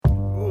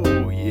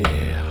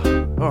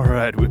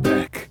Alright, we're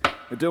back.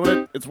 We're doing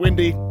it. It's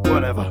windy.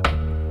 Whatever.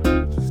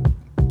 Just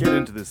get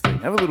into this thing.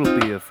 Have a little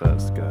beer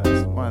first,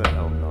 guys. Why the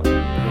hell not? The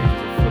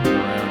pages are flipping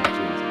around.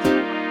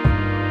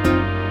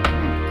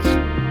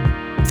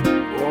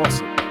 Jesus.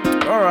 Awesome.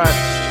 Alright.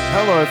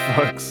 Hello,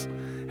 folks.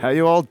 How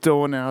you all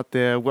doing out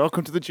there?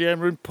 Welcome to the Jam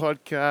Room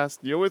Podcast.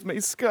 You're with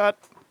me, Scott,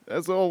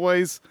 as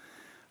always.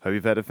 Hope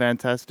you've had a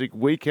fantastic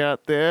week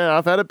out there.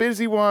 I've had a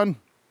busy one.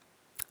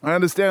 I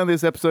understand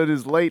this episode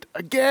is late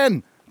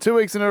again. 2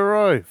 weeks in a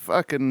row.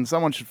 Fucking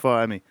someone should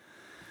fire me.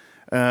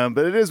 But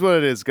it is what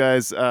it is,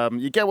 guys.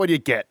 You get what you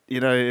get. You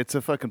know, it's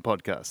a fucking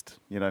podcast.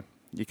 You know,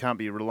 you can't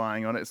be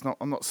relying on it.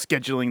 I'm not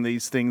scheduling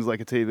these things like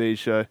a TV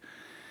show.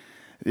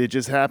 It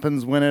just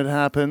happens when it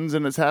happens,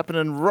 and it's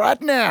happening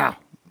right now.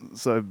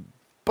 So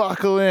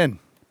buckle in.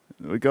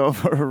 We're going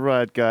for a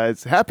ride,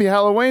 guys. Happy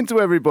Halloween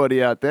to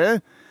everybody out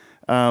there.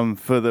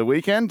 For the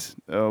weekend,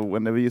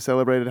 whenever you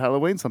celebrated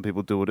Halloween. Some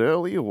people do it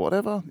early or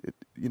whatever.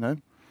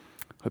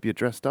 Hope you're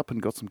dressed up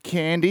and got some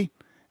candy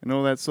and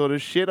all that sort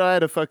of shit. I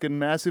had a fucking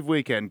massive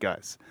weekend,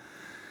 guys.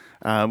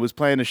 Was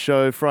playing a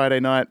show Friday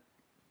night.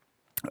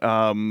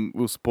 We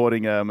were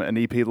supporting an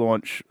EP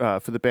launch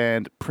for the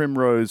band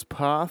Primrose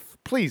Path.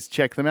 Please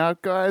check them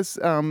out, guys.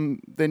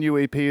 Their new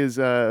EP is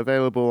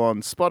available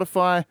on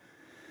Spotify.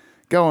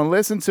 Go and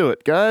listen to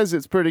it, guys.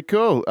 It's pretty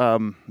cool.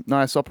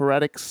 Nice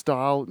operatic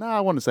style. No, I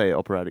want to say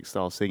operatic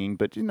style singing,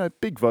 but, you know,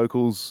 big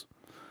vocals,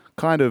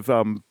 kind of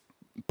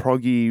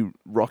proggy,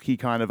 rocky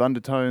kind of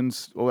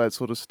undertones, all that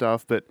sort of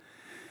stuff. But,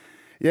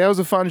 yeah, it was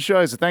a fun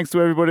show. So thanks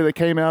to everybody that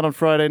came out on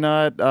Friday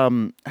night.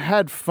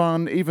 Had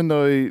fun, even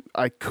though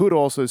I could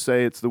also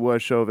say it's the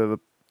worst show I've ever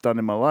done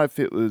in my life.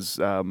 It was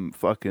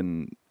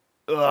fucking...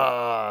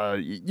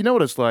 you know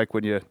what it's like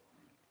when you're,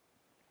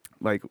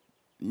 like,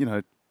 you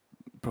know,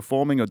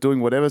 performing or doing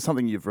whatever,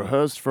 something you've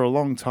rehearsed for a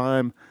long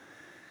time,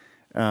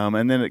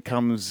 and then it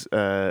comes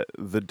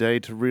the day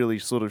to really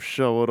sort of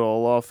show it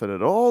all off, and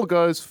it all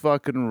goes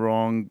fucking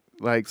wrong.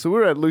 Like, so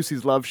we're at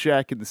Lucy's Love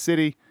Shack in the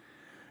city.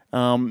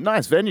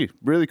 Nice venue,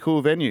 really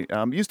cool venue.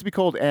 Used to be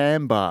called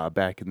Ambar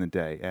back in the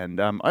day, and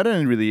I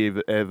don't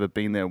really ever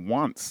been there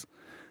once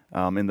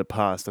in the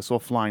past. I saw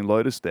Flying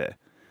Lotus there,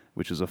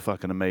 which is a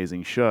fucking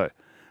amazing show.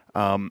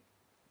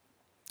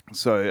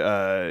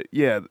 So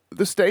yeah,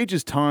 the stage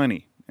is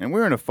tiny. And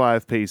we're in a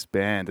 5-piece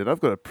band, and I've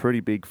got a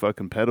pretty big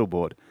fucking pedal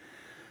board.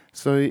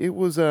 So it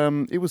was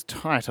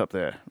tight up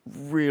there.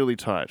 Really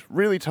tight.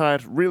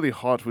 Really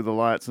hot with the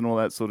lights and all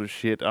that sort of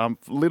shit.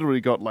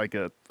 Literally got like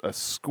a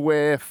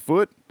square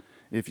foot,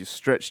 if you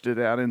stretched it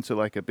out into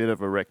like a bit of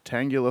a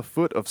rectangular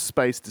foot of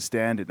space to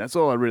stand in. That's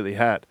all I really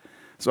had.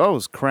 So I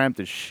was cramped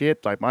as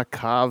shit. Like, my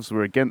calves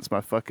were against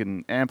my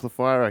fucking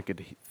amplifier. I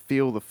could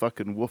feel the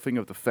fucking woofing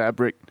of the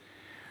fabric.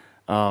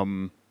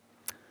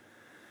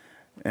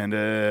 And,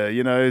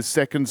 you know,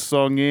 second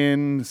song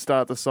in,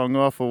 start the song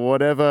off or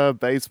whatever,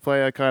 bass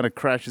player kind of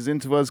crashes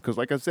into us because,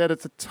 like I said,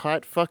 it's a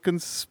tight fucking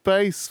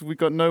space. We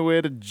got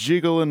nowhere to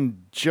jiggle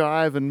and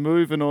jive and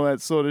move and all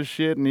that sort of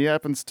shit, and he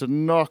happens to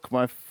knock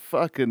my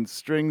fucking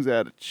strings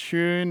out of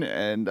tune,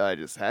 and I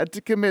just had to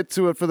commit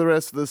to it for the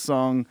rest of the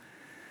song.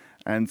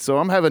 And so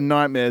I'm having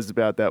nightmares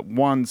about that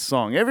one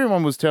song.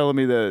 Everyone was telling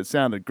me that it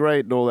sounded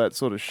great and all that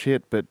sort of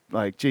shit, but,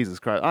 like, Jesus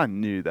Christ, I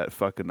knew that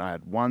fucking I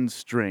had one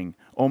string,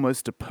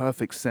 almost a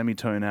perfect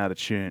semitone out of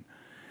tune.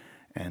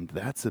 And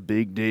that's a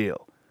big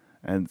deal.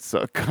 And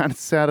so it kind of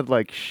sounded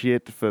like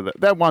shit for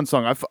that one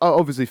song. I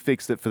obviously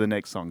fixed it for the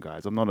next song,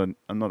 guys. I'm not a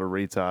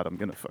retard.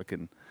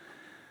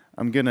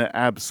 I'm gonna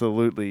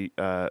absolutely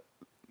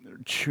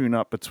tune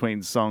up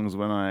between songs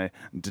when I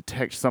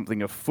detect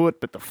something afoot,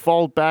 but the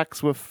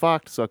foldbacks were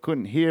fucked, so I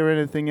couldn't hear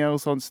anything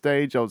else on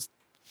stage. I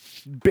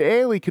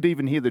barely could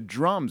even hear the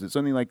drums. It's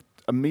only like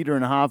 1.5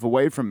 meters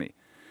away from me.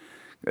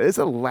 It's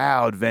a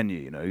loud venue,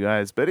 you know,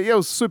 guys, but it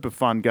was super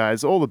fun,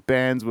 guys. All the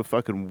bands were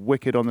fucking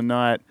wicked on the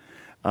night.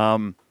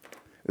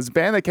 There's a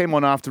band that came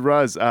on after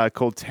us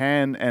called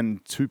Tan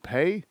and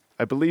Toupee,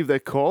 I believe they're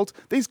called.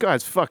 These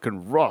guys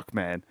fucking rock,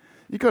 man.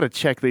 You got to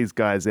check these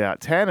guys out.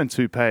 Tan and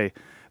Toupee.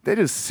 They're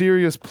just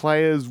serious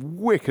players,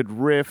 wicked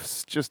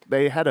riffs. Just,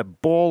 they had a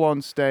ball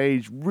on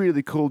stage,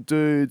 really cool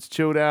dudes,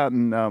 chilled out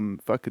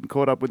and fucking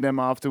caught up with them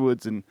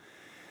afterwards. And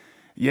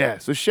yeah,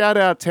 so shout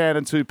out Tan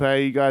and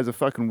Toupee. You guys are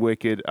fucking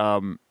wicked.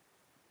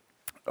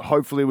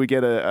 Hopefully we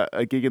get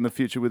a gig in the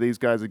future with these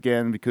guys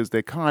again because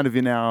they're kind of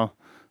in our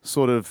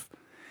sort of,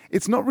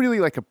 it's not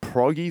really like a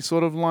proggy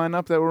sort of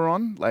lineup that we're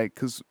on. Like,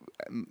 because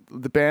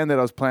the band that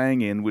I was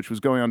playing in, which was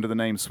going under the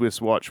name Swiss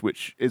Watch,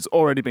 which is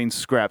already been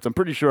scrapped. I'm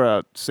pretty sure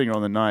our singer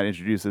on the night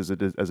introduced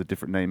it as a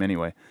different name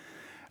anyway.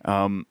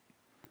 But,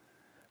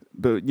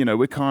 you know,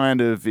 we're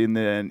kind of in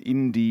an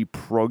indie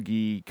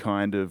proggy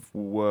kind of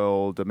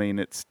world. I mean,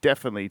 it's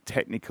definitely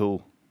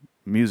technical,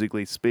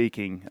 musically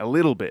speaking, a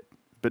little bit,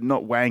 but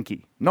not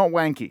wanky. Not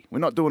wanky. We're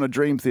not doing a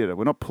Dream Theater.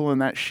 We're not pulling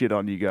that shit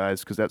on you guys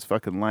because that's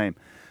fucking lame.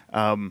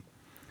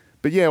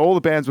 But yeah, all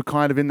the bands were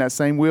kind of in that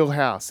same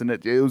wheelhouse, and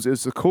it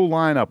was a cool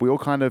lineup. We all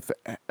kind of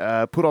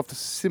put off the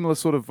similar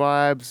sort of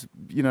vibes,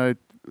 you know,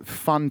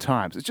 fun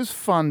times. It's just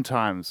fun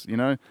times, you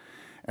know.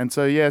 And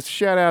so, yes,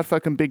 shout out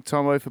fucking Big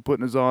Tomo for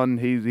putting us on.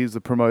 He's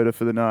the promoter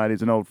for the night.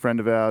 He's an old friend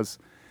of ours.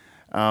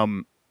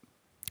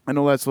 And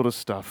all that sort of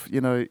stuff.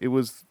 You know, it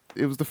was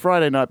the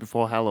Friday night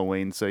before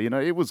Halloween, so, you know,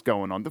 it was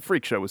going on. The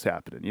freak show was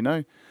happening, you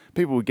know?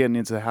 People were getting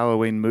into the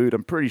Halloween mood.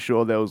 I'm pretty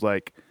sure there was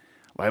like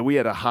we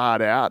had a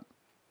hard out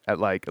at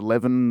like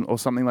 11 or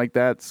something like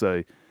that,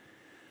 so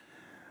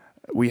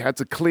we had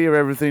to clear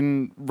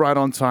everything right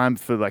on time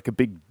for like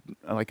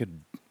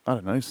I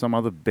don't know, some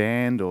other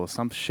band or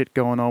some shit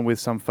going on with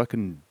some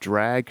fucking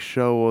drag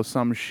show or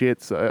some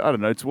shit. So, I don't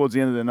know, towards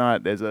the end of the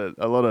night, there's a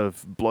lot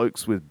of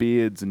blokes with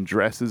beards and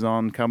dresses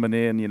on coming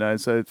in, you know,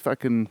 so it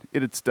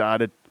had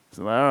started.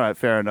 So, all right,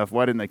 fair enough.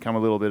 Why didn't they come a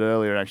little bit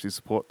earlier and actually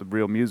support the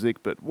real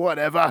music? But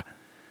whatever.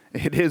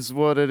 It is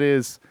what it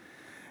is.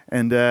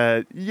 And,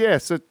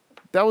 so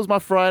that was my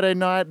Friday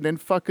night. And then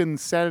fucking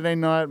Saturday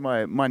night,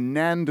 my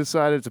nan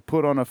decided to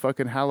put on a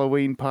fucking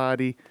Halloween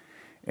party.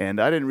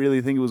 And I didn't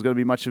really think it was going to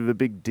be much of a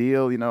big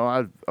deal. You know,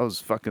 I was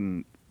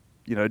fucking,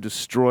 you know,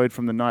 destroyed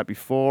from the night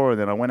before.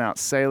 And then I went out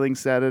sailing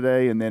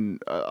Saturday. And then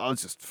I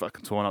was just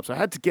fucking torn up. So I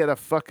had to get a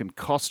fucking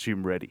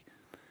costume ready.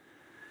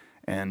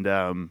 And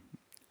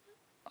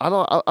I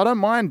don't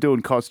mind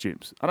doing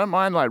costumes. I don't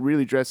mind, like,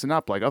 really dressing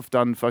up. Like, I've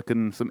done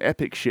fucking some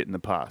epic shit in the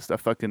past.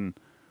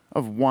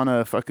 I've won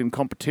a fucking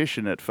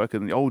competition at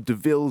fucking the old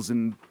DeVille's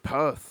in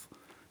Perth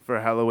for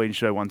a Halloween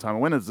show one time. I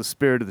went as the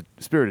Spirit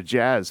of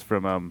Jazz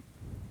from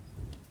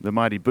the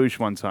Mighty Boosh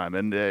one time,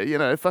 and you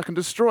know, fucking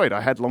destroyed.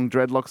 I had long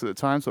dreadlocks at the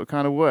time, so it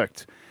kind of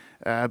worked.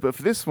 But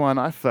for this one,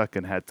 I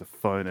fucking had to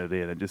phone it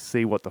in and just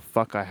see what the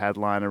fuck I had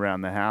lying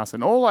around the house.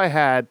 And all I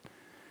had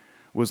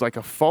was like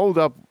a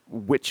fold-up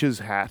witch's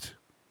hat,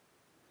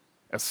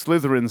 a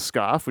Slytherin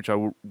scarf, which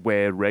I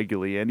wear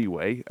regularly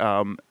anyway,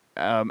 and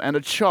a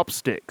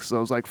chopstick. So I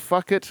was like,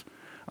 fuck it.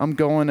 I'm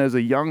going as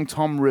a young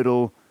Tom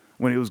Riddle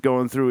when he was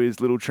going through his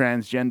little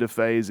transgender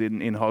phase in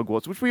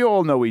Hogwarts, which we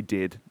all know he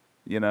did.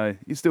 You know,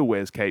 he still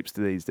wears capes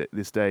to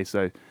this day.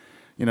 So,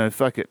 you know,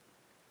 fuck it.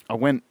 I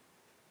went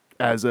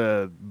as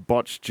a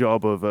botched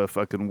job of a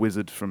fucking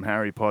wizard from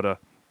Harry Potter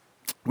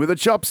with a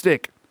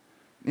chopstick.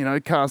 You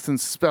know, casting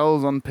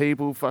spells on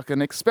people,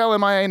 fucking expelling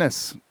my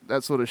anus.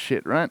 That sort of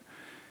shit, right?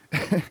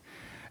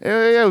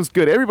 Yeah, it was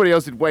good. Everybody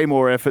else did way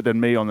more effort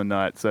than me on the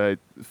night. So,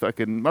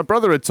 fucking, my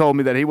brother had told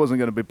me that he wasn't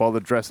going to be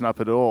bothered dressing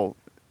up at all.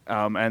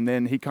 And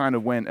then he kind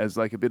of went as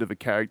like a bit of a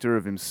character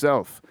of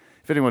himself.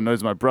 If anyone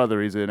knows my brother,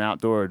 he's an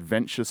outdoor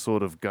adventure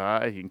sort of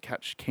guy. He can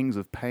catch Kings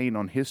of Pain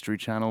on History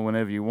Channel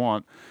whenever you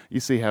want. You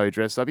see how he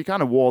dressed up. He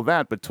kind of wore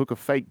that, but took a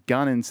fake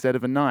gun instead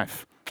of a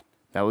knife.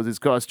 That was his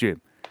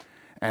costume.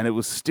 And it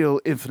was still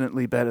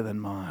infinitely better than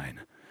mine.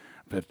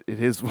 But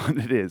it is what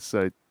it is.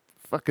 So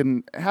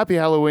fucking happy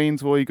Halloween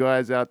to all you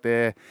guys out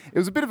there. It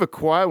was a bit of a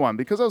quiet one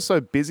because I was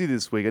so busy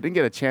this week. I didn't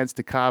get a chance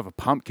to carve a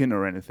pumpkin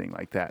or anything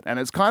like that. And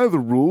it's kind of the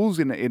rules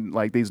in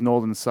like these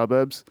northern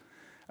suburbs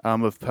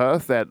of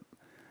Perth that,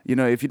 you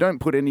know, if you don't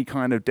put any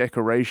kind of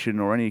decoration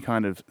or any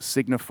kind of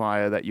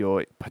signifier that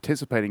you're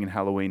participating in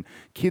Halloween,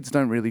 kids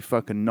don't really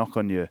fucking knock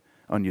on your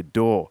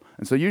door.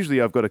 And so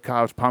usually I've got a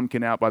carved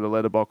pumpkin out by the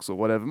letterbox or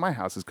whatever. My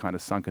house is kind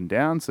of sunken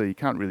down, so you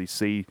can't really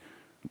see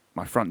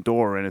my front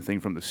door or anything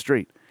from the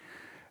street.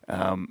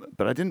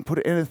 But I didn't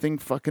put anything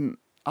fucking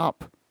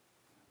up.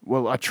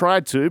 Well, I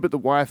tried to, but the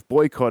wife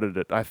boycotted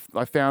it. I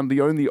found the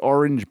only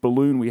orange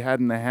balloon we had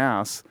in the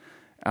house.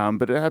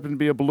 But it happened to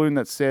be a balloon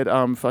that said,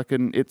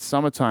 fucking, it's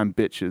summertime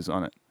bitches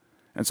on it.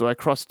 And so I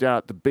crossed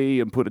out the B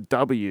and put a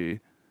W.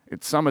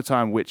 It's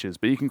summertime witches.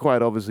 But you can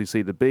quite obviously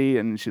see the B.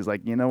 And she's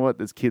like, you know what?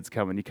 There's kids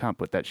coming. You can't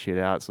put that shit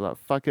out. So like,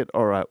 fuck it.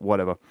 All right,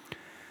 whatever.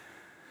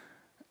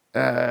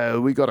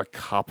 We got a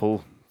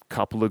couple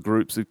of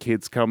groups of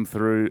kids come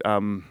through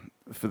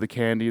for the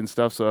candy and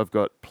stuff. So I've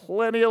got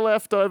plenty of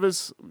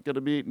leftovers. I'm going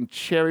to be eating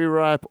cherry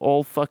ripe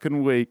all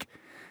fucking week.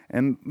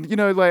 And, you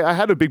know, like, I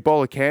had a big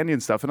bowl of candy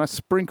and stuff, and I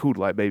sprinkled,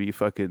 like, maybe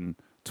fucking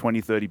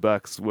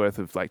 $20-$30 worth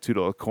of, like,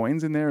 $2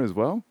 coins in there as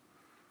well.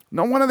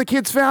 Not one of the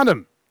kids found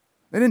them.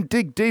 They didn't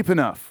dig deep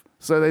enough.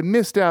 So they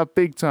missed out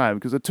big time,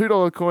 because a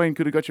 $2 coin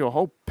could have got you a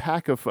whole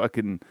pack of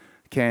fucking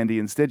candy.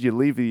 Instead, you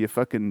leave your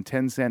fucking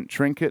 10-cent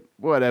trinket,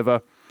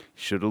 whatever.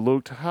 Should have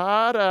looked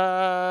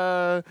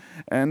harder.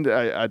 And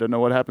I don't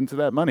know what happened to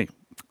that money.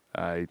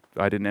 I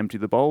didn't empty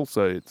the bowl,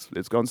 so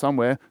it's gone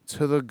somewhere.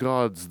 To the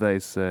gods, they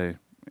say,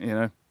 you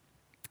know.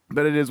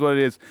 But it is what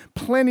it is.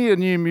 Plenty of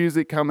new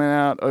music coming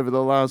out over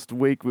the last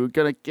week. We're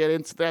going to get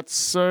into that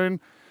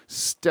soon.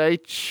 Stay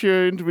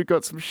tuned. We've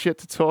got some shit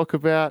to talk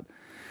about.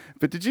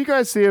 But did you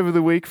guys see over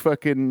the week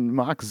fucking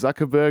Mark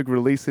Zuckerberg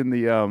releasing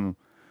the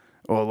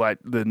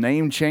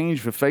name change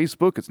for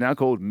Facebook? It's now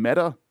called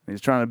Meta.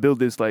 He's trying to build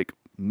this like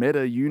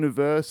meta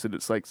universe, and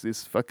it's like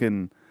this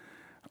fucking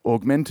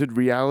augmented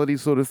reality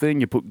sort of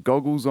thing. You put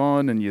goggles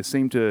on and you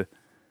seem to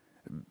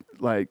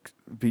like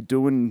be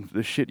doing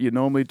the shit you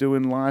normally do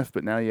in life,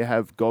 but now you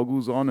have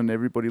goggles on and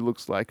everybody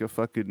looks like a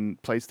fucking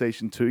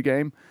PlayStation 2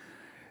 game.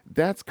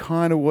 That's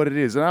kind of what it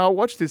is. And I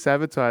watched this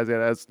advertising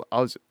and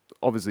I was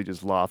obviously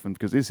just laughing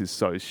because this is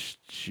so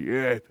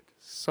stupid.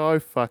 So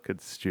fucking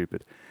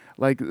stupid.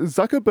 Like,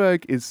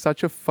 Zuckerberg is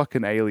such a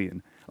fucking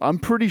alien. I'm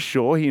pretty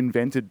sure he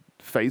invented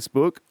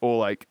Facebook or,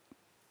 like,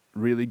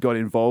 really got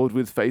involved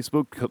with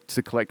Facebook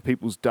to collect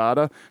people's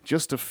data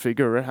just to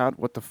figure out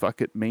what the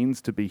fuck it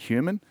means to be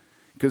human.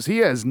 Because he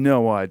has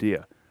no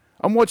idea.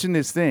 I'm watching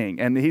this thing,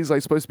 and he's,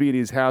 like, supposed to be in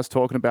his house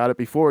talking about it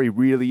before he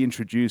really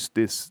introduced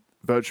this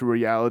virtual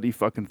reality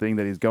fucking thing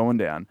that he's going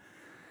down.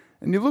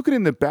 And you look at it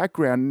in the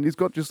background, and he's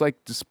got just,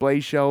 like, display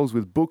shelves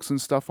with books and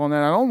stuff on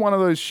that. And on one of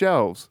those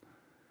shelves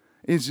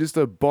is just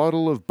a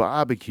bottle of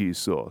barbecue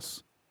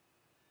sauce.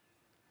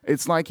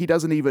 It's like he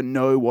doesn't even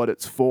know what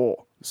it's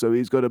for. So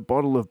he's got a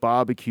bottle of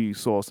barbecue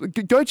sauce.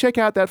 Go check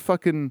out that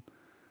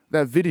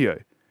video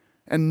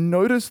and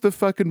notice the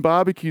fucking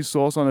barbecue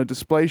sauce on a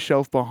display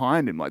shelf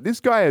behind him. Like,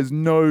 this guy has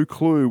no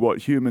clue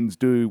what humans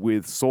do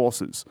with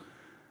sauces,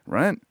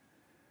 right?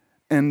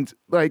 And,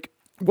 like,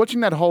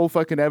 watching that whole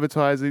fucking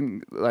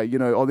advertising, like, you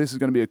know, oh, this is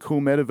going to be a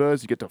cool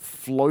metaverse. You get to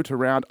float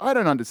around. I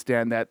don't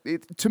understand that.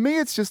 To me,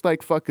 it's just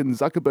like fucking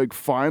Zuckerberg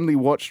finally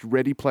watched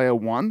Ready Player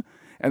One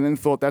and then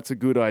thought, that's a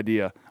good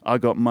idea. I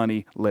got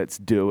money. Let's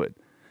do it.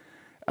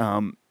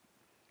 And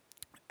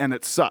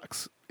it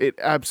sucks. It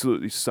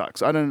absolutely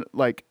sucks. I don't,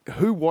 like,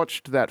 who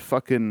watched that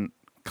fucking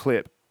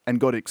clip and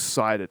got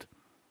excited?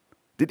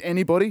 Did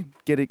anybody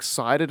get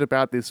excited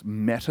about this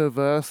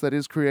metaverse that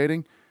is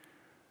creating?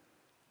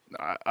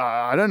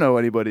 I don't know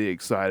anybody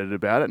excited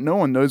about it. No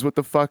one knows what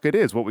the fuck it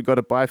is. What, we got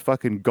to buy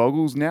fucking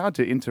goggles now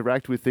to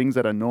interact with things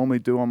that I normally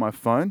do on my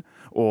phone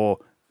or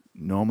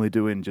normally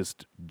do in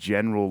just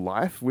general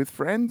life with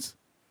friends?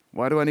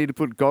 Why do I need to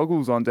put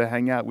goggles on to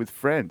hang out with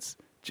friends?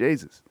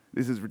 Jesus,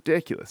 this is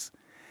ridiculous.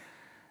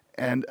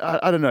 And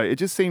I don't know, it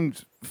just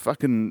seemed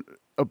fucking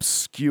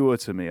obscure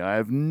to me. I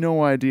have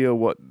no idea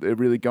what they're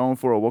really going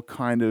for or what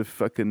kind of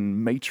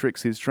fucking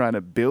matrix he's trying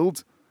to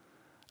build.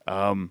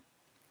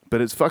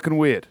 But it's fucking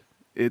weird.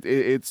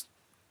 It's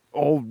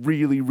all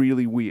really,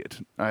 really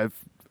weird. I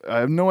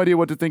have no idea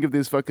what to think of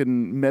this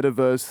fucking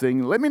metaverse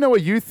thing. Let me know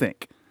what you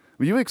think.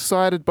 Were you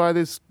excited by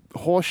this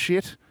horse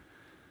shit?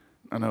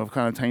 I know I've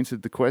kind of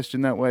tainted the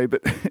question that way,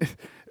 but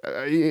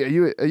are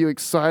you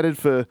excited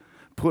for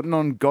putting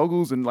on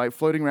goggles and, like,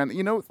 floating around?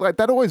 You know, like,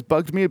 that always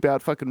bugged me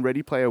about fucking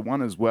Ready Player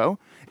One as well.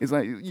 Is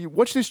like, you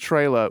watch this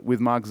trailer with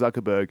Mark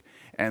Zuckerberg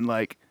and,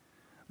 like,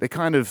 they're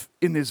kind of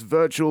in this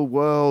virtual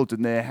world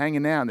and they're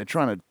hanging out and they're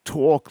trying to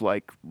talk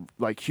like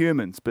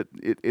humans, but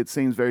it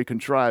seems very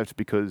contrived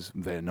because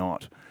they're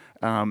not.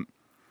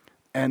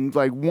 And,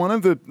 like, one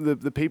of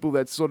the people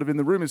that's sort of in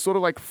the room is sort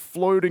of, like,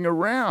 floating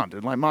around.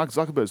 And, like, Mark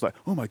Zuckerberg's like,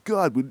 oh my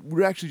God,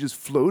 we're actually just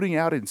floating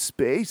out in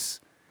space?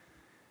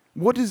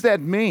 What does that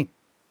mean?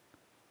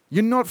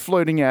 You're not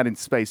floating out in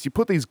space. You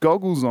put these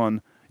goggles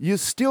on, you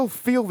still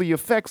feel the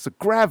effects of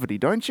gravity,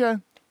 don't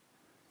you?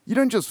 You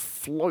don't just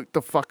float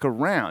the fuck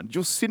around.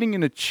 You're sitting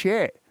in a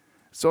chair.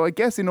 So I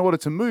guess in order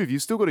to move, you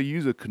still got to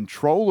use a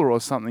controller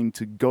or something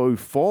to go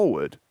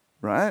forward,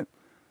 right?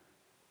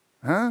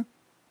 Huh?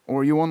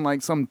 Or are you on,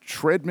 like, some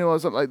treadmill or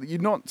something? Like,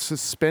 you're not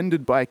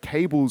suspended by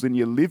cables in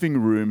your living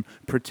room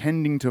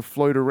pretending to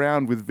float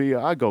around with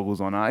VR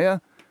goggles on, are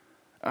you?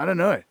 I don't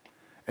know.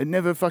 It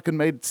never fucking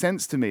made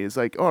sense to me. It's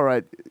like, all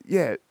right,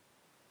 yeah,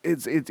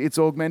 it's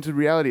augmented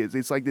reality.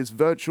 It's like this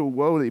virtual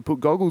world that you put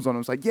goggles on.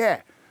 It's like,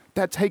 yeah,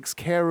 that takes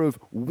care of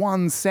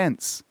one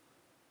sense.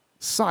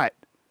 Sight.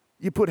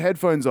 You put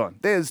headphones on.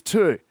 There's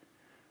two.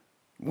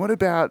 What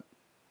about,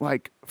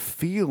 like,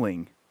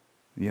 feeling,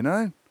 you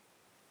know?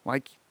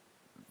 Like,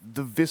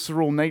 the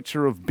visceral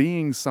nature of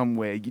being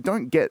somewhere. You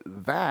don't get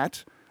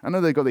that. I know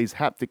they've got these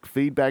haptic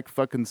feedback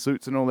fucking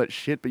suits and all that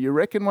shit, but you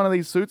reckon one of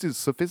these suits is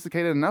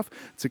sophisticated enough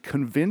to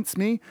convince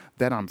me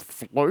that I'm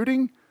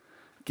floating?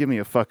 Give me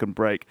a fucking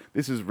break.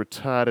 This is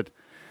retarded.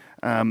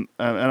 And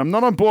I'm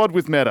not on board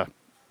with Meta.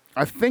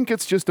 I think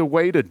it's just a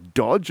way to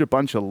dodge a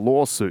bunch of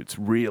lawsuits,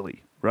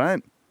 really,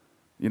 right?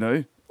 You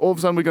know, all of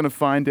a sudden we're going to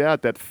find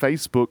out that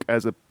Facebook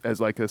as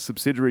like a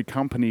subsidiary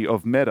company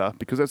of Meta,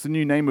 because that's the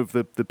new name of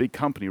the big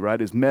company,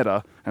 right, is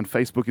Meta, and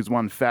Facebook is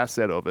one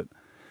facet of it.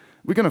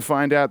 We're going to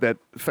find out that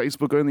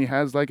Facebook only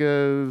has like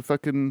a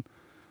fucking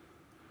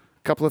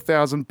couple of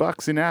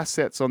 $1,000 in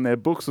assets on their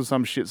books or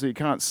some shit, so you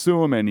can't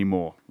sue them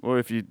anymore. Or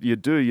if you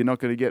do, you're not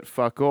going to get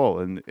fuck all,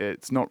 and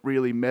it's not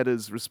really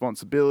Meta's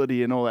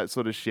responsibility and all that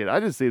sort of shit. I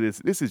just see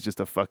this is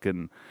just a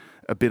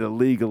bit of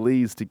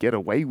legalese to get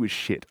away with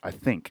shit, I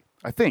think.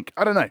 I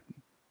don't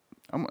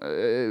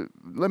know.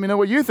 Let me know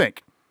what you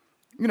think.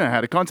 You know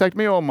how to contact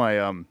me. All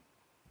my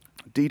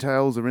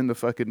details are in the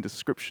fucking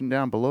description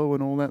down below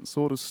and all that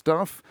sort of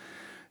stuff.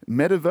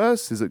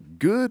 Metaverse, is it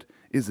good?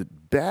 Is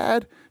it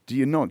bad? Do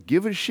you not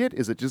give a shit?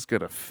 Is it just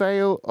going to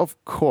fail?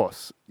 Of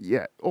course.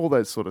 Yeah, all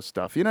that sort of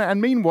stuff, you know?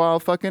 And meanwhile,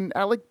 fucking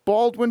Alec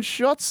Baldwin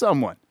shot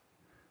someone.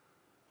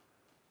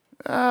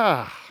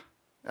 I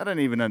don't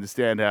even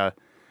understand how...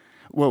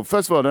 Well,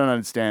 first of all, I don't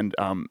understand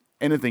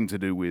anything to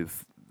do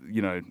with,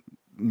 you know,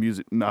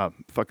 music,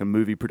 fucking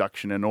movie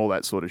production and all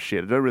that sort of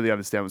shit. I don't really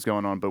understand what's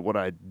going on, but what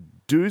I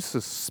do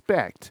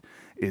suspect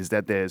is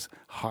that there's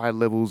high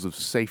levels of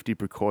safety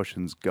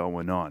precautions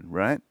going on,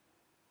 right?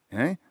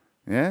 Eh?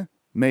 Yeah?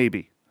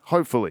 Maybe.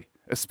 Hopefully.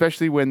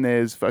 Especially when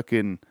there's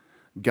fucking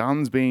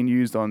guns being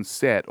used on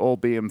set, all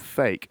being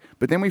fake.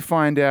 But then we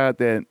find out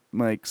that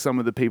like some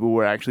of the people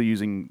were actually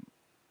using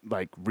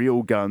like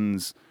real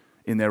guns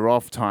in their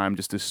off time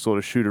just to sort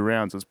of shoot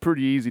around. So it's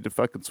pretty easy to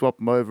fucking swap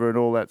them over and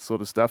all that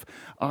sort of stuff.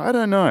 I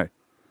don't know.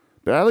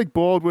 But Alec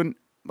Baldwin,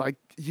 like,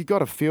 you got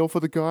to feel for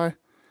the guy.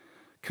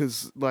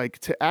 Because, like,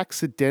 to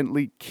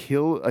accidentally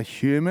kill a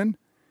human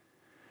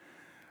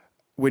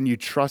when you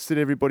trusted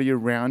everybody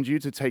around you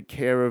to take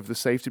care of the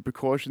safety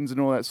precautions and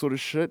all that sort of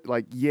shit,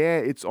 like, yeah,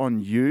 it's on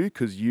you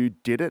because you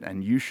did it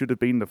and you should have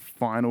been the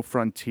final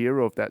frontier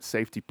of that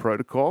safety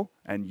protocol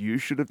and you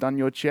should have done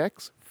your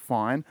checks,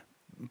 fine.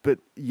 But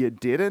you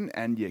didn't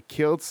and you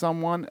killed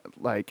someone,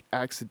 like,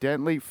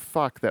 accidentally.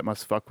 Fuck, that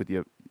must fuck with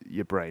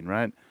your brain,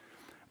 right?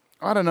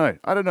 I don't know.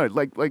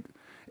 Like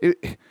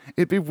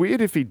it'd be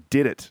weird if he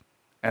did it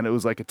and it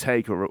was like a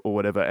take or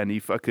whatever, and he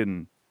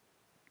fucking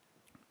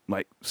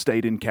like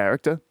stayed in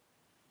character.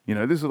 You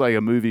know, this is like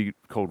a movie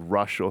called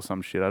Rush or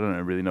some shit. I don't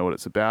really know what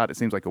it's about. It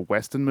seems like a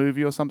Western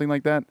movie or something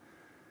like that.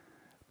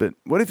 But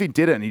what if he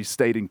did it and he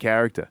stayed in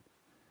character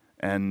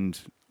and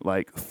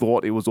like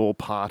thought it was all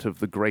part of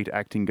the great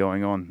acting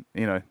going on?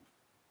 You know,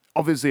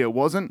 obviously it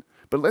wasn't,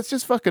 but let's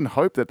just fucking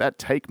hope that that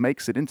take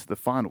makes it into the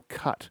final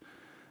cut,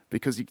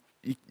 because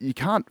you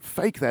can't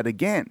fake that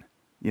again.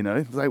 You know,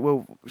 it's like,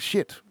 well,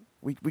 shit.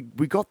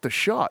 We got the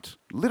shot.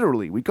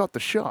 Literally, we got the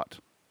shot,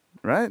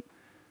 right?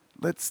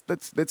 Let's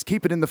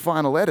keep it in the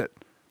final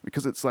edit,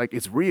 because it's like,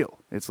 it's real.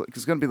 It's like,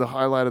 it's going to be the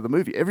highlight of the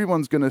movie.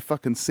 Everyone's going to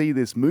fucking see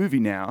this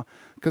movie now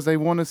because they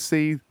want to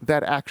see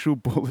that actual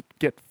bullet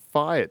get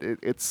fired.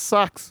 It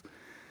sucks.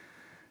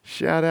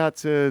 Shout out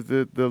to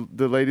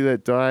the lady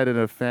that died and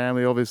her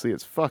family. Obviously,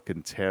 it's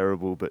fucking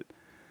terrible, but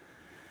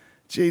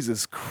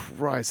Jesus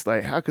Christ,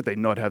 like, how could they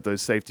not have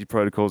those safety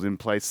protocols in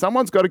place?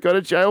 Someone's got to go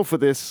to jail for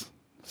this.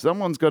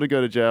 Someone's got to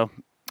go to jail.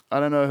 I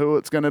don't know who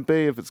it's going to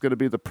be, if it's going to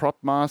be the prop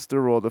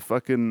master or the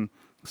fucking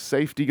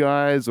safety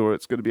guys, or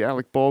it's going to be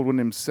Alec Baldwin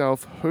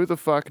himself. Who the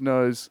fuck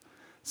knows?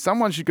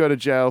 Someone should go to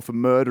jail for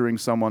murdering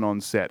someone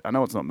on set. I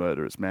know it's not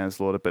murder, it's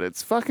manslaughter, but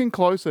it's fucking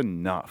close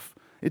enough.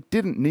 It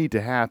didn't need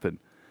to happen.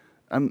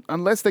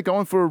 Unless they're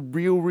going for a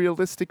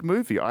realistic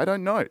movie. I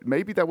don't know.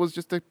 Maybe that was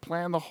just a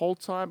plan the whole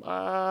time.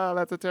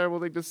 That's a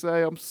terrible thing to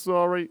say. I'm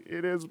sorry.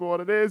 It is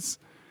what it is.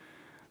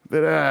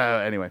 But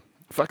anyway.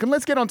 Fucking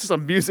let's get on to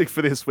some music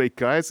for this week,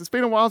 guys. It's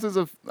been a while since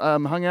I've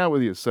hung out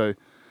with you, so,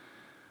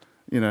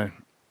 you know,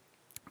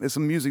 there's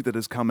some music that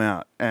has come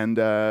out. And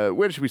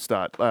where should we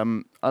start?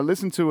 I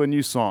listened to a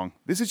new song.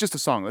 This is just a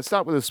song. Let's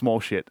start with a small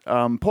shit.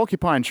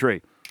 Porcupine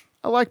Tree.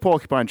 I like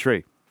Porcupine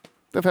Tree.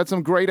 They've had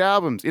some great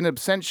albums. In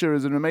Absentia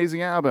is an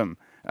amazing album.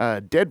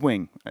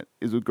 Deadwing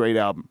is a great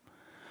album.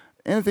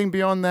 Anything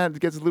beyond that, it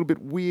gets a little bit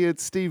weird.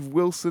 Steve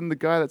Wilson, the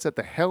guy that's at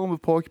the helm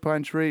of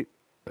Porcupine Tree,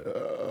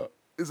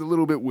 is a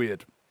little bit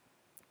weird.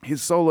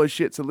 His solo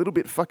shit's a little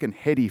bit fucking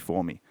heady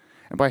for me.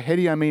 And by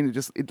heady, I mean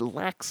it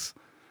lacks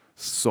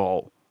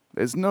soul.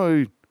 There's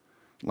no,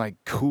 like,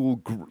 cool,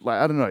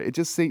 I don't know.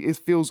 It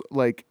feels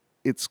like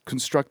it's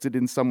constructed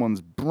in someone's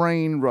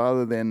brain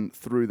rather than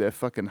through their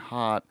fucking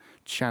heart,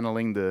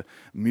 channeling the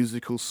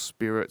musical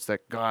spirits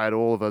that guide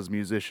all of us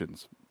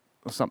musicians.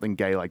 Or something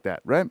gay like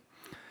that, right?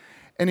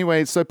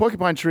 Anyway, so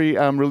Porcupine Tree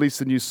released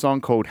a new song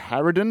called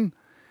Harridan.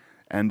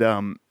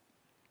 And,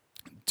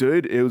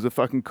 dude, it was a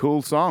fucking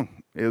cool song.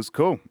 It was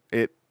cool.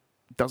 It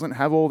doesn't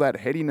have all that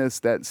headiness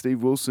that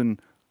Steve Wilson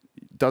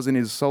does in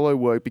his solo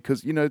work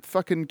because, you know,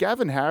 fucking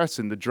Gavin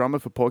Harrison, the drummer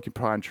for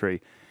Porcupine Tree,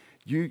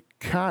 you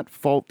can't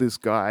fault this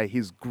guy.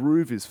 His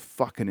groove is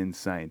fucking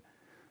insane.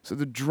 So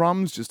the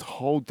drums just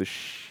hold the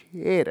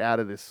shit out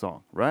of this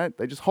song, right?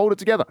 They just hold it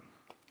together.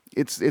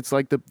 It's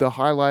like the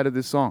highlight of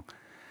this song.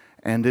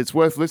 And it's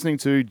worth listening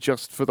to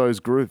just for those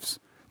grooves,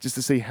 just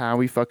to see how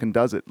he fucking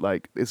does it.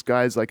 Like, this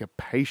guy's like a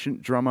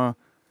patient drummer,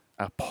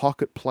 a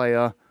pocket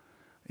player.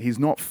 He's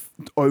not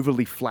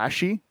overly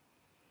flashy,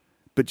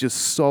 but just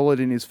solid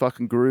in his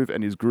fucking groove,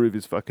 and his groove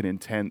is fucking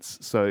intense.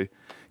 So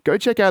go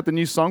check out the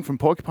new song from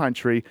Porcupine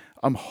Tree.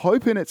 I'm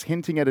hoping it's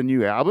hinting at a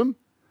new album,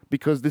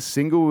 because this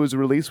single was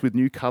released with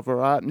new cover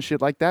art and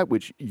shit like that,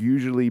 which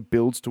usually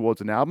builds towards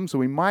an album. So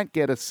we might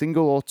get a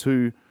single or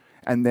two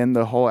and then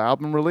the whole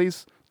album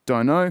release.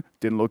 Don't know.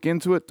 Didn't look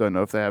into it. Don't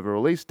know if they have a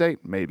release date.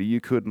 Maybe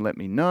you could and let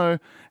me know.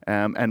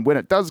 And when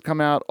it does come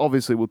out,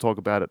 obviously we'll talk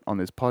about it on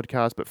this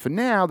podcast. But for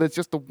now, there's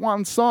just the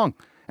one song,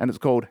 and it's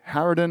called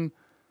Harridan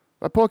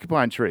by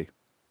Porcupine Tree.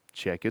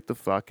 Check it the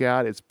fuck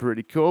out. It's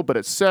pretty cool, but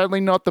it's certainly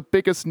not the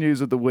biggest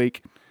news of the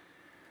week.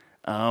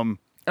 And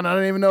I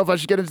don't even know if I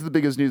should get into the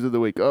biggest news of the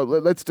week. Oh,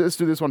 let's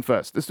do this one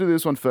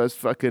first.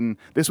 Fucking,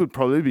 this would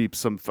probably be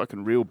some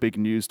fucking real big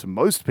news to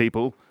most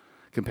people,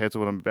 compared to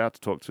what I'm about to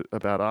talk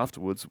about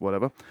afterwards,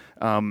 whatever.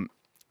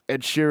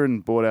 Ed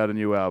Sheeran brought out a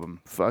new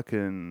album.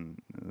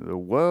 Fucking the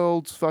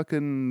world's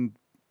fucking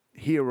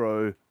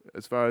hero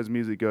as far as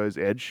music goes,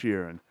 Ed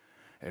Sheeran.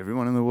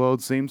 Everyone in the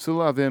world seems to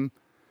love him.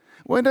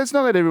 Well, it's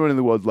not that everyone in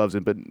the world loves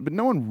him, but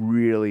no one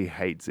really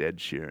hates Ed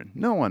Sheeran.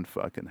 No one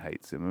fucking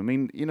hates him. I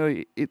mean, you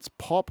know, it's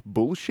pop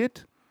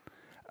bullshit.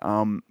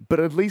 But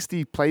at least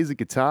he plays a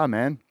guitar,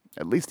 man.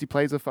 At least he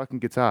plays a fucking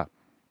guitar.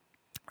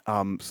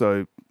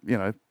 So,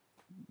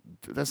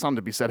 there's something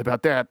to be said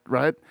about that,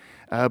 right?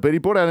 But he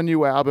brought out a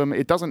new album.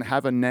 It doesn't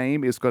have a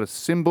name. It's got a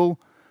symbol.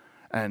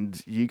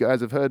 And you guys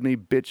have heard me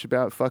bitch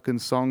about fucking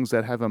songs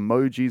that have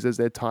emojis as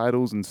their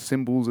titles and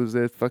symbols as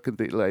their fucking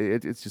thing. Like,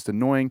 it's just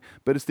annoying.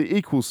 But it's the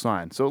equal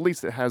sign. So at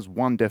least it has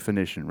one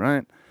definition,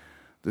 right?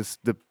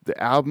 The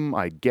album,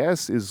 I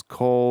guess, is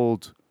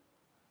called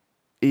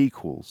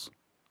Equals.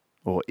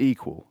 Or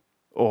Equal.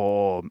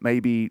 Or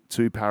maybe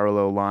Two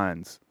Parallel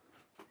Lines.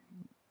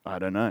 I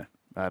don't know.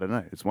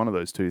 It's one of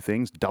those two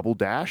things. Double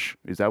Dash?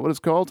 Is that what it's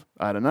called?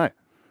 I don't know.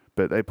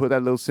 But they put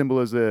that little symbol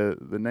as the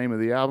name of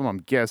the album. I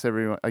guess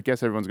everyone's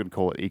going to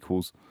call it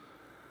Equals.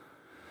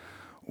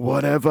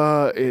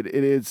 Whatever it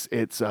is,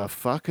 it's a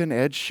fucking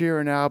Ed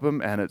Sheeran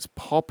album, and it's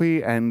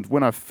poppy. And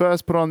when I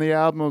first put on the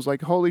album, I was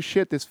like, holy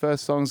shit, this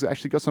first song's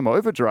actually got some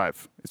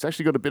overdrive. It's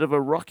actually got a bit of a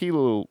rocky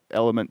little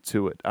element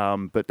to it.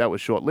 But that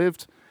was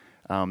short-lived.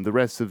 The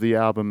rest of the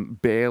album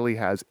barely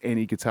has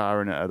any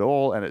guitar in it at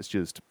all, and it's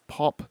just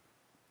pop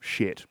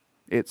shit.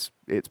 It's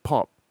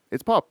pop.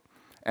 It's pop.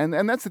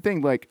 And that's the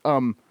thing, like,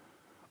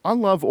 I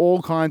love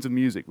all kinds of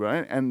music,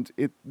 right? And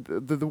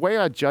the way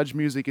I judge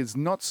music is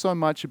not so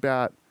much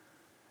about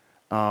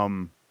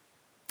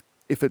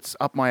if it's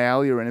up my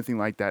alley or anything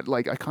like that.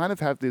 Like, I kind of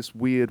have this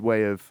weird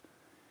way of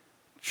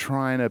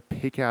trying to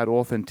pick out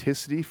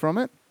authenticity from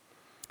it.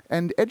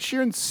 And Ed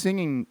Sheeran's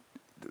singing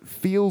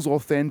feels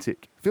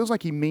authentic. Feels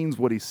like he means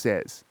what he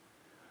says.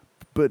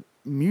 But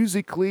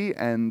musically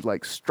and,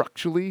 like,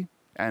 structurally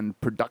and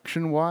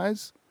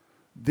production-wise,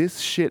 this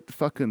shit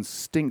fucking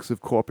stinks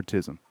of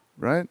corporatism,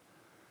 right?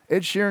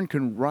 Ed Sheeran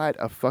can write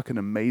a fucking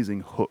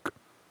amazing hook.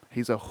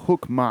 He's a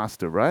hook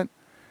master, right?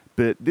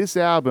 But this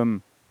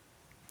album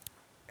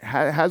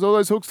has all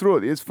those hooks through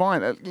it. It's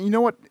fine. You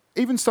know what?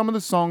 Even some of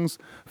the songs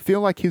feel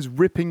like he's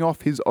ripping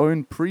off his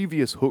own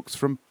previous hooks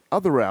from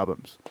other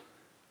albums.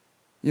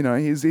 You know,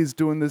 he's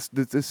doing this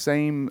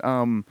same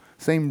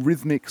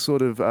rhythmic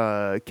sort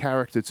of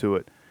character to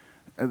it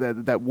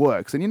that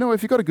works. And you know,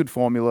 if you've got a good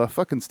formula,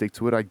 fucking stick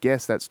to it. I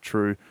guess that's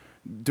true.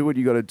 Do what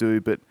you got to do,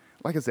 but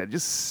like I said,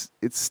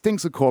 it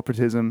stinks of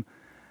corporatism.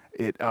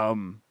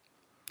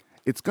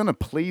 It's gonna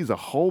please a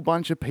whole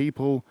bunch of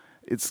people.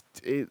 It's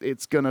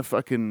gonna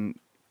fucking,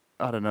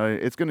 I don't know.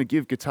 It's gonna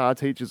give guitar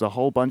teachers a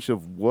whole bunch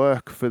of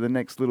work for the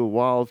next little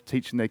while,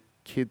 teaching their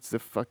kids the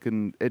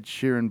fucking Ed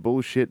Sheeran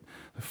bullshit,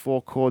 the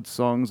 4-chord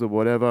songs or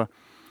whatever.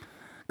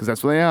 Because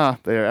that's what they are.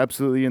 They are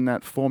absolutely in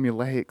that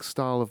formulaic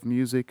style of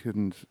music,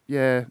 and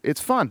yeah,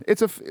 it's fun.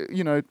 It's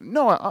no,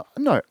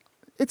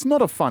 it's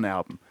not a fun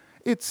album.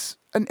 It's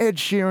an Ed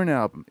Sheeran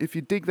album. If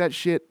you dig that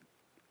shit,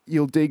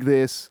 you'll dig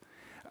this.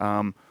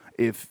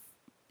 If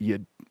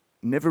you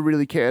never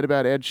really cared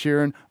about Ed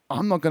Sheeran,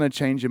 I'm not going to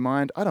change your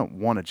mind. I don't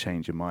want to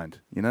change your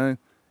mind, you know?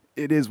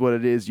 It is what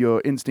it is.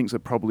 Your instincts are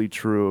probably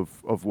true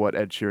of what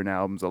Ed Sheeran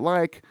albums are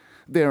like.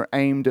 They're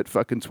aimed at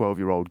fucking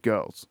 12-year-old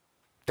girls.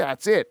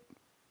 That's it.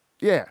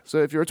 Yeah,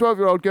 so if you're a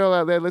 12-year-old girl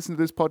out there listening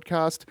to this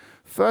podcast,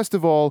 first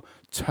of all,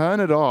 turn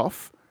it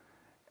off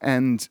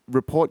and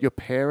report your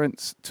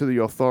parents to the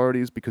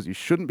authorities because you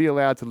shouldn't be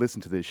allowed to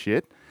listen to this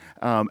shit.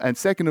 And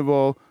second of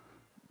all,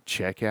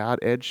 check out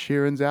Ed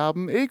Sheeran's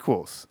album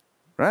Equals,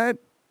 right?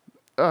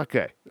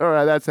 Okay, all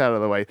right, that's out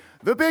of the way.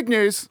 The big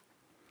news,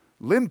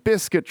 Limp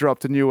Bizkit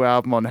dropped a new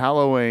album on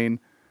Halloween.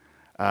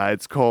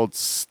 It's called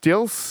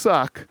Still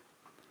Suck,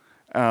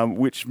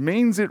 which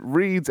means it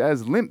reads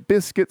as Limp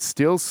Bizkit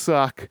Still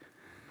Suck.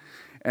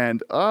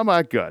 And oh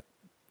my God,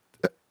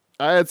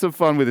 I had some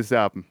fun with this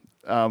album.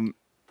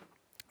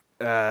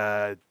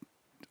 I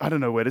don't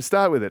know where to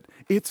start with it.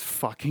 It's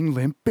fucking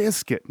Limp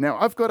Bizkit. Now,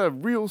 I've got a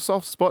real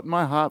soft spot in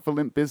my heart for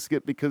Limp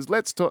Bizkit because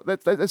let's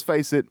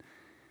face it,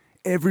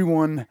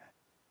 everyone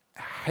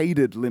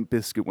hated Limp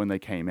Bizkit when they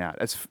came out.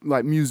 As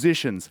like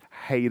musicians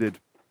hated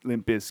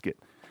Limp Bizkit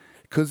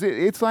because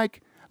it's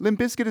like Limp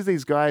Bizkit is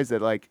these guys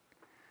that like,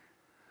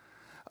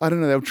 I don't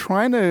know, they were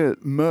trying to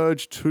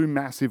merge two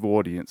massive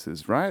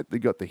audiences, right? They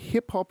got the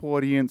hip hop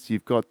audience,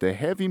 you've got the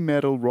heavy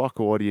metal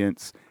rock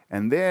audience,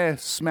 and they're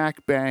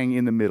smack bang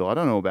in the middle. I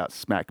don't know about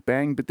smack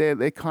bang, but they're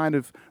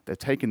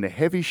taking the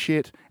heavy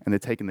shit and they're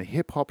taking the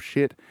hip hop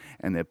shit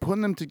and they're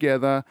putting them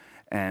together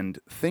and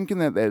thinking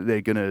that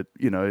they're gonna,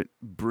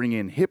 bring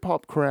in hip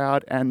hop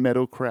crowd and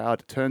metal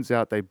crowd. Turns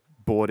out they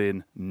brought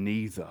in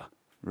neither,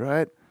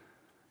 right?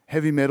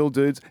 Heavy metal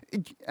dudes,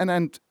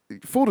 and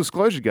full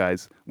disclosure,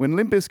 guys, when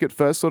Limp Bizkit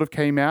first sort of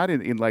came out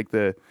in like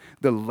the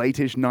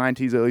late-ish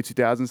 90s, early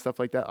 2000s, stuff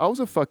like that, I was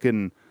a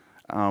fucking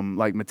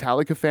like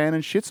Metallica fan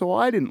and shit, so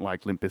I didn't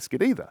like Limp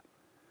Bizkit either.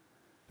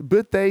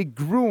 But they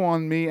grew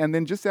on me, and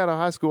then just out of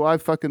high school, I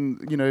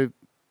fucking,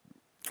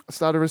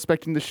 started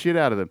respecting the shit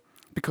out of them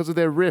because of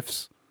their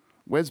riffs.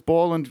 Wes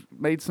Borland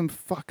made some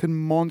fucking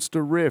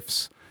monster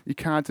riffs. You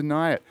can't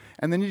deny it.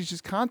 And then you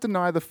just can't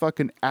deny the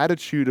fucking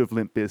attitude of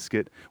Limp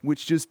Bizkit,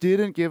 which just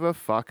didn't give a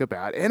fuck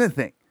about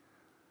anything.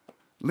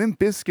 Limp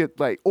Bizkit,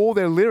 like, all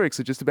their lyrics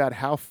are just about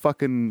how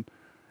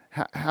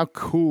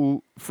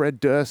cool Fred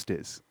Durst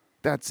is.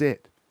 That's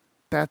it.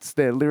 That's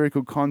their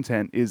lyrical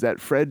content, is that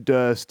Fred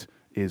Durst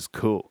is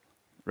cool,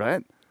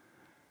 right?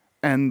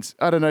 And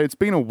I don't know, it's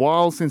been a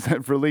while since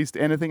they've released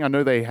anything. I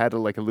know they had a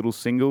little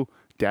single,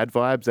 Dad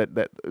Vibes,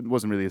 that it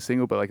wasn't really a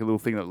single, but like a little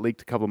thing that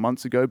leaked a couple of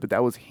months ago, but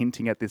that was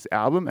hinting at this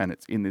album, and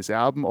it's in this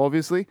album,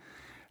 obviously.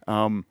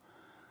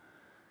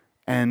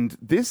 And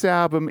this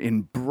album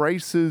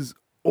embraces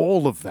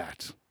all of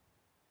that.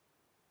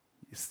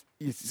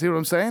 You see what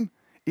I'm saying?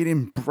 It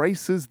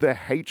embraces the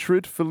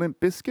hatred for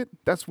Limp Bizkit.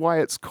 That's why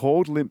it's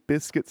called Limp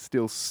Bizkit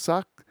Still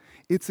Suck.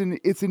 It's an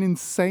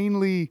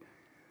insanely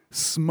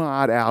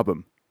smart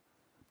album,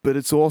 but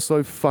it's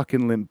also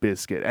fucking Limp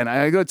Bizkit. And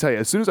I gotta tell you,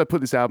 as soon as I put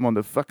this album on,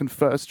 the fucking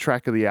first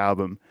track of the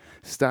album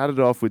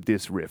started off with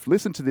this riff.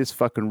 Listen to this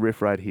fucking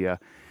riff right here,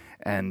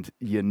 and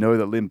you know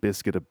that Limp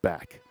Bizkit are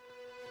back.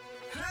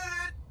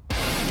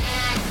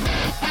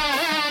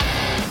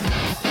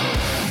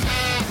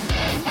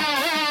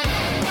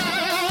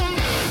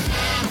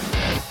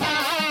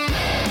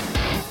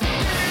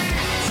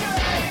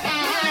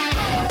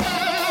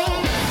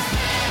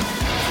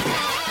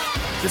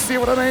 You see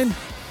what I mean?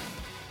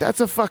 That's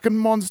a fucking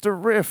monster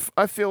riff.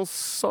 I feel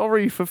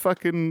sorry for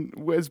fucking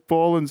Wes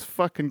Borland's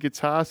fucking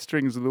guitar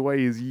strings and the way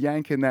he's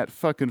yanking that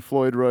fucking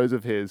Floyd Rose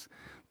of his.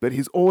 But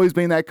he's always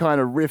been that kind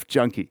of riff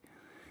junkie.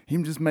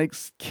 He just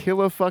makes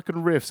killer fucking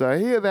riffs. I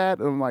hear that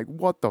and I'm like,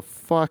 what the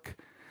fuck?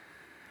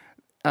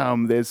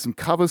 There's some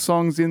cover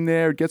songs in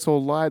there. It gets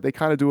all light. They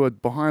kind of do a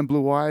Behind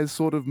Blue Eyes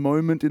sort of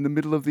moment in the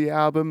middle of the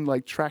album.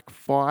 Like track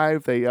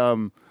 5, they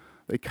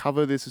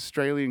cover this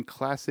Australian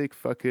classic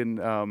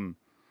fucking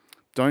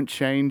Don't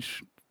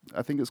Change,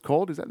 I think it's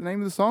called. Is that the name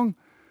of the song?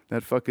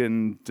 That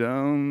fucking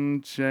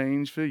Don't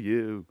Change for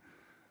You.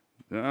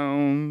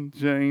 Don't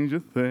change a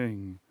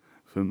thing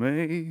for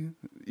me.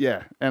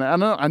 Yeah. And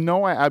I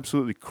know I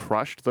absolutely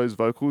crushed those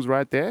vocals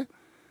right there.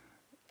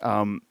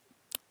 But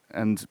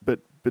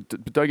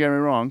don't get me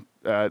wrong,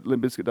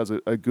 Limp Bizkit does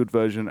a good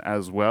version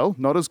as well.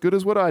 Not as good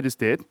as what I just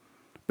did,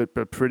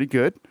 but pretty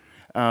good.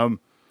 But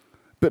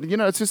you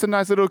know, it's just a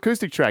nice little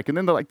acoustic track. And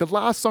then the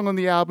last song on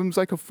the album is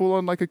like a full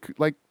on like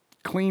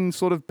clean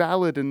sort of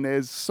ballad, and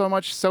there's so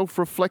much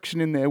self-reflection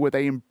in there where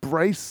they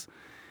embrace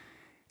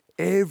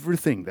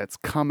everything that's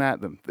come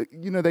at them.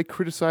 You know, they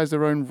criticize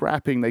their own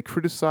rapping, they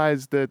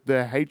criticize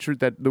the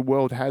hatred that the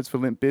world has for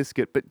Limp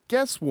Bizkit. But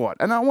guess what?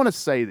 And I want to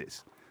say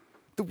this.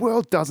 The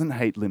world doesn't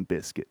hate Limp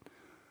Bizkit.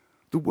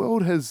 The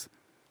world has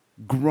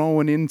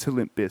grown into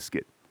Limp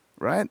Bizkit,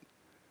 right?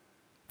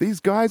 These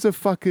guys are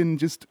fucking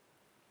just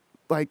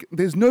like,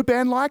 there's no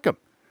band like them.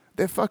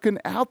 They're fucking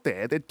out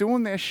there. They're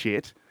doing their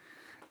shit.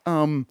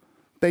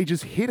 They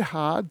just hit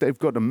hard. They've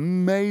got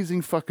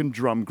amazing fucking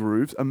drum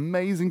grooves,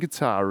 amazing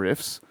guitar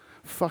riffs,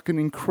 fucking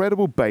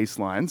incredible bass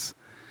lines,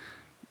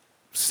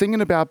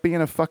 singing about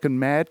being a fucking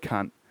mad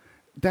cunt.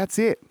 That's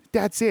it.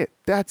 That's it.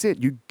 That's it.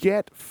 You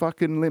get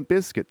fucking Limp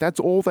Bizkit. That's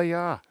all they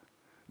are.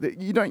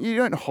 You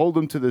don't hold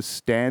them to the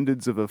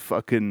standards of a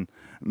fucking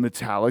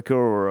Metallica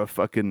or a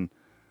fucking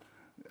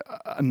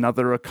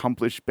another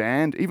accomplished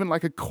band, even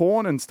like a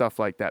Korn and stuff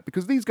like that,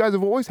 because these guys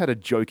have always had a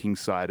joking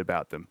side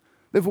about them.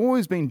 They've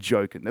always been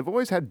joking. They've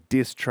always had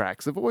diss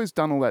tracks. They've always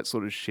done all that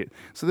sort of shit.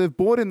 So they've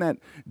brought in that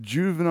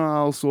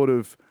juvenile sort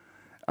of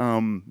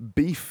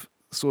beef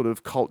sort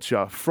of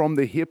culture from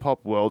the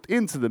hip-hop world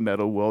into the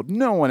metal world.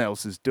 No one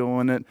else is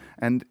doing it.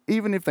 And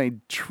even if they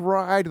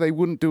tried, they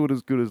wouldn't do it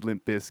as good as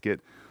Limp Bizkit.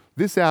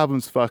 This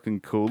album's fucking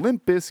cool.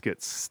 Limp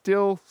Bizkit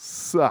still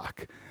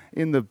suck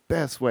in the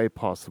best way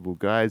possible,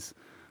 guys.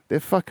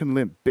 They're fucking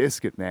Limp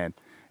Bizkit, man.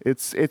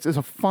 It's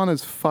a fun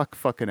as fuck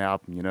fucking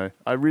album, you know.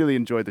 I really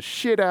enjoyed the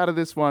shit out of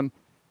this one.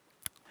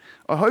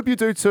 I hope you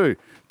do too.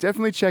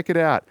 Definitely check it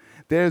out.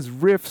 There's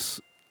riffs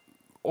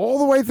all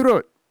the way through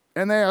it,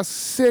 and they are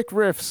sick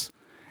riffs.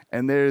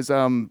 And there's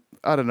I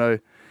don't know,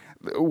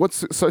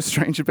 what's so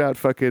strange about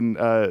fucking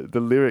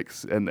the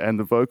lyrics and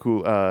the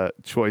vocal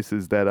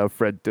choices that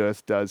Fred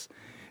Durst does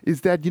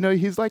is that, you know,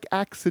 he's like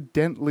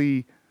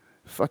accidentally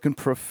fucking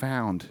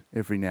profound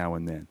every now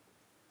and then.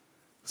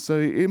 So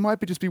it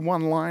might just be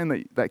one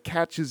line that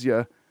catches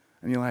you,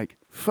 and you're like,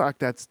 fuck,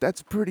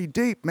 that's pretty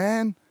deep,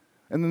 man.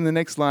 And then the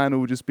next line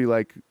will just be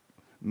like,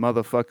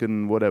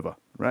 motherfucking whatever,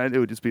 right? It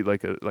would just be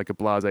like a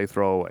blasé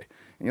throwaway.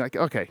 And you're like,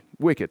 okay,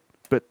 wicked.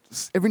 But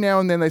every now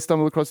and then they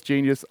stumble across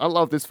genius. I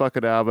love this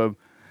fucking album.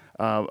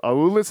 I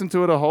will listen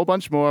to it a whole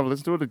bunch more. I've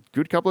listened to it a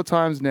good couple of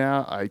times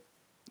now. I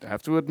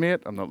have to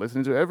admit, I'm not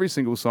listening to every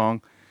single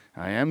song.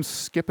 I am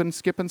skipping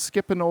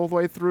all the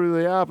way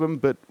through the album,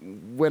 but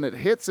when it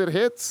hits, it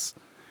hits.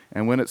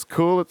 And when it's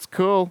cool, it's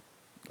cool.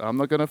 I'm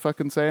not going to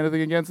fucking say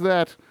anything against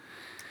that.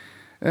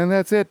 And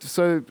that's it.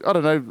 So, I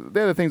don't know.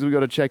 They're the things we've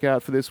got to check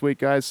out for this week,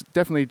 guys.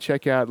 Definitely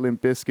check out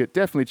Limp Bizkit.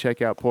 Definitely check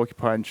out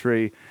Porcupine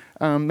Tree.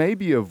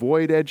 Maybe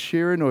avoid Ed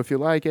Sheeran, or if you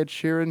like Ed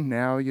Sheeran,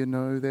 now you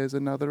know there's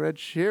another Ed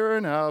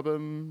Sheeran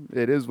album.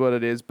 It is what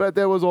it is. But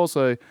there was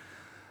also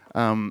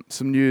some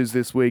news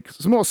this week.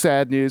 Some more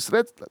sad news.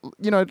 So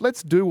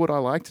let's do what I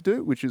like to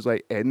do, which is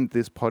like end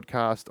this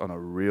podcast on a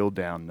real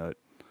down note.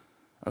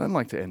 I don't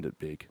like to end it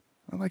big.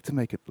 I like to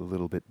make it a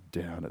little bit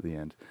down at the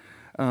end.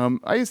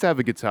 I used to have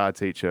a guitar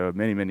teacher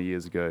many, many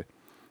years ago.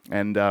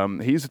 And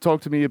he used to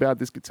talk to me about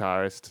this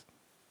guitarist.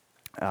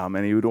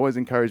 And he would always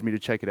encourage me to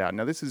check it out.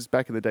 Now, this is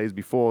back in the days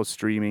before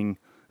streaming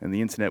and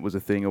the internet was a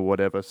thing or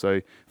whatever.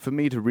 So for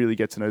me to really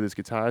get to know this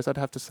guitarist, I'd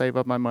have to save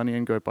up my money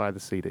and go buy the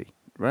CD,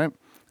 right?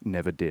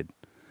 Never did.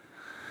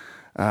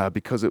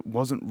 Because it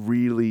wasn't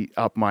really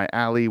up my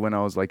alley when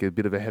I was like a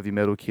bit of a heavy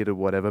metal kid or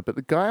whatever. But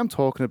the guy I'm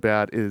talking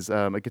about is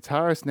a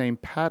guitarist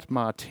named Pat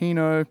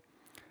Martino,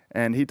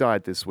 and he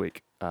died this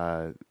week,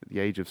 at the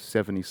age of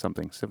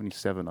 70-something,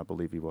 77, I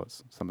believe he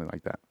was, something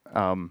like that.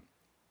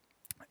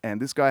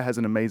 And this guy has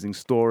an amazing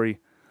story,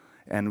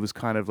 and was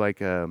kind of like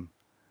a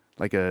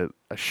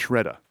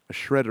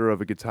shredder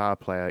of a guitar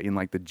player in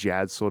like the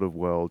jazz sort of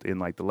world in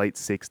like the late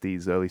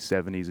 60s, early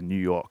 70s in New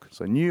York.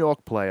 So New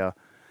York player.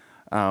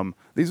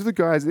 These are the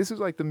guys, this is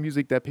like the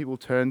music that people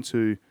turned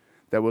to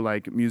that were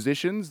like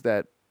musicians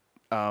that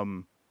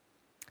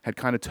had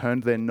kind of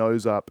turned their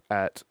nose up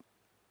at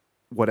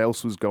what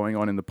else was going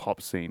on in the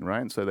pop scene,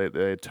 right? So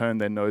they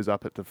turned their nose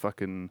up at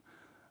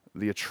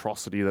the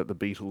atrocity that the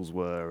Beatles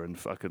were, and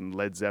fucking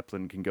Led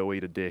Zeppelin can go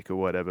eat a dick or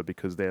whatever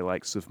because they're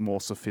like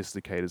more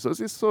sophisticated. So it's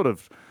this sort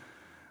of,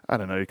 I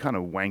don't know, kind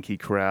of wanky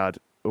crowd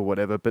or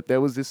whatever, but there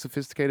was this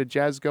sophisticated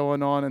jazz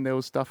going on and there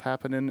was stuff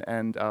happening,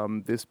 and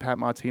this Pat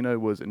Martino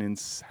was an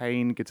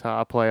insane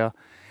guitar player.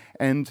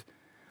 And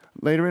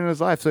later in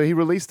his life, so he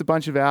released a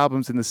bunch of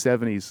albums in the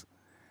 70s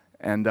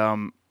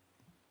and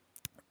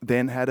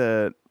then had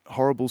a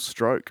horrible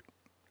stroke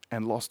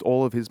and lost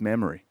all of his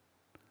memory,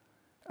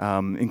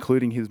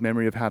 including his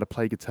memory of how to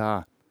play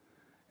guitar.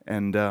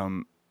 And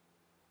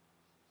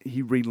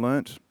he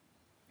relearnt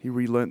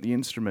the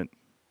instrument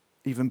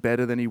even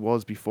better than he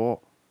was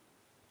before,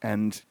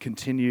 and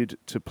continued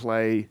to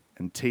play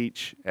and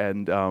teach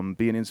and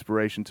be an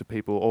inspiration to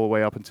people all the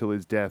way up until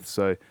his death.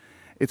 So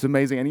it's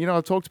amazing. And,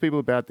 I've talked to people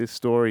about this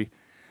story,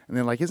 and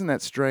they're like, isn't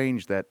that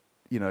strange that,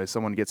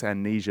 someone gets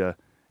amnesia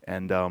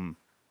and,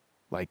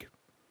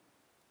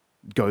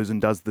 goes and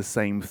does the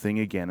same thing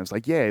again? It's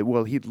like, yeah,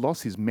 well, he'd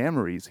lost his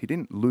memories. He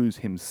didn't lose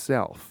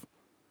himself.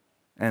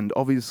 And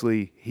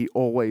obviously, he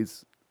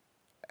always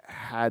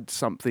had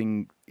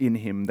something in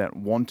him that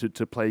wanted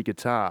to play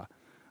guitar,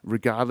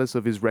 regardless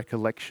of his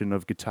recollection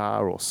of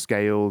guitar or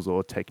scales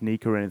or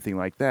technique or anything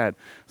like that.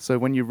 So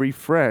when you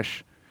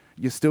refresh,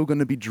 you're still going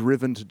to be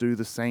driven to do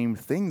the same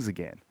things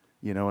again.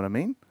 You know what I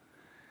mean?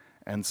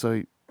 And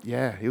so,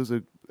 yeah, he was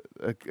a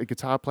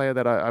guitar player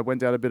that I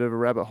went down a bit of a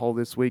rabbit hole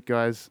this week,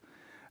 guys,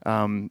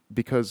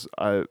 because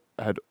I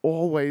had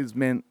always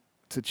meant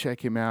to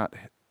check him out,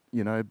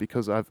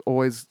 because I've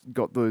always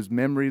got those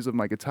memories of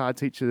my guitar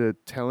teacher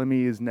telling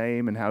me his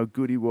name and how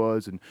good he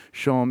was and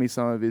showing me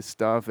some of his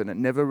stuff, and it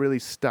never really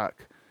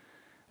stuck.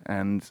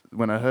 And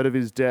when I heard of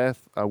his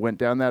death, I went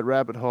down that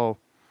rabbit hole,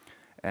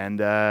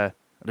 and I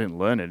didn't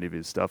learn any of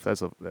his stuff,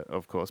 that's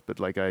of course, but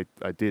like I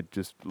did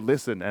just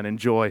listen and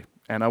enjoy.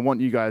 And I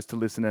want you guys to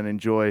listen and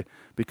enjoy,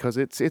 because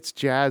it's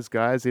jazz,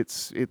 guys.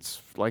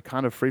 It's like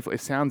kind of free.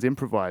 It sounds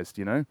improvised,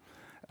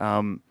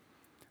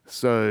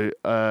 So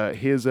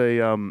here's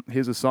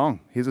a song.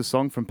 Here's a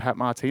song from Pat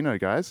Martino,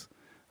 guys.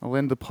 I'll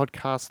end the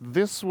podcast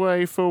this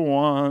way for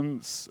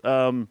once.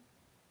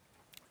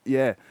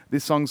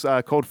 This song's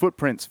called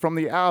Footprints, from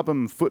the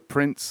album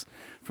Footprints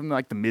from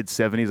like the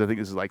mid-70s. I think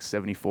this is like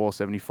 74,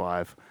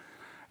 75.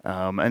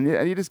 And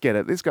you just get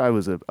it. This guy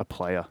was a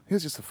player. He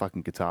was just a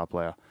fucking guitar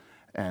player.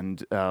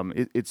 And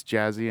it's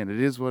jazzy, and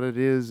it is what it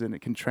is, and it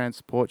can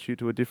transport you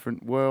to a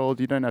different world.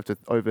 You don't have to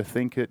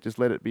overthink it. Just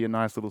let it be a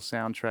nice little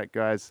soundtrack,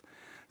 guys.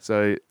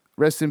 So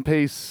rest in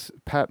peace,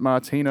 Pat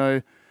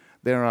Martino.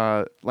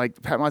 Pat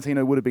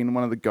Martino would have been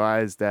one of the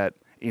guys that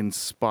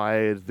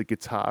inspired the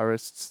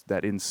guitarists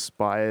that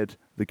inspired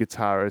the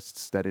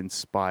guitarists that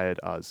inspired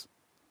us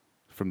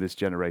from this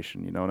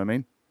generation. You know what I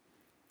mean?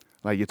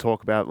 Like you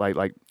talk about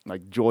like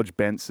George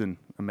Benson,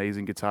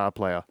 amazing guitar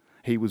player.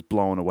 He was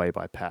blown away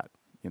by Pat,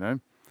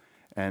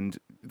 and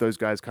those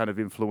guys kind of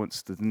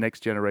influenced the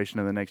next generation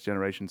and the next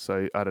generation.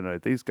 So I don't know,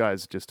 these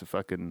guys just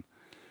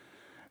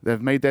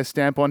they've made their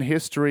stamp on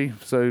history.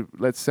 So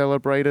let's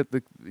celebrate it.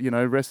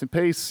 Rest in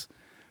peace,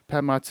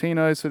 Pat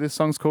Martino. So this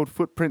song's called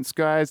Footprints,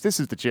 guys. This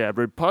is the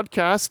JRP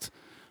podcast.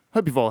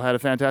 Hope you've all had a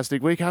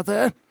fantastic week out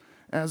there.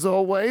 As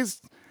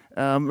always,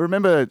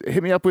 remember,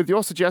 hit me up with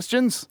your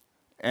suggestions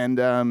and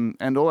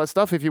all that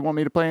stuff. If you want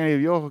me to play any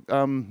of your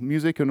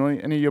music and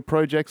any of your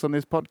projects on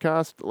this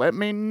podcast, let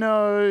me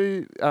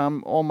know.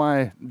 All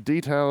my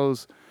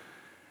details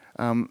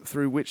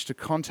through which to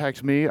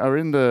contact me are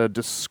in the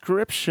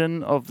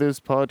description of this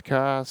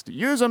podcast.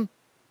 Use them.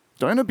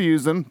 Don't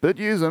abuse them, but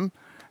use them.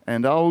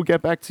 And I'll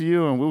get back to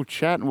you and we'll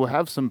chat and we'll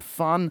have some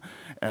fun.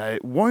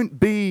 It won't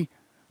be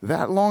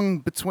that long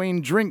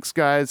between drinks,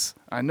 guys.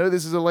 I know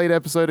this is a late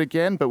episode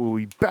again, but we'll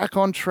be back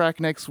on track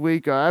next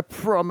week. I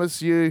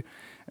promise you.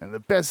 And the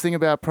best thing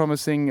about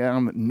promising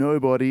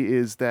nobody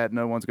is that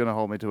no one's going to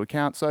hold me to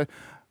account. So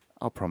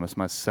I'll promise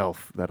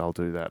myself that I'll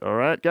do that. All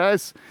right,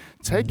 guys?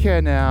 Take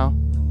care now.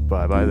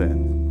 Bye-bye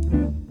then.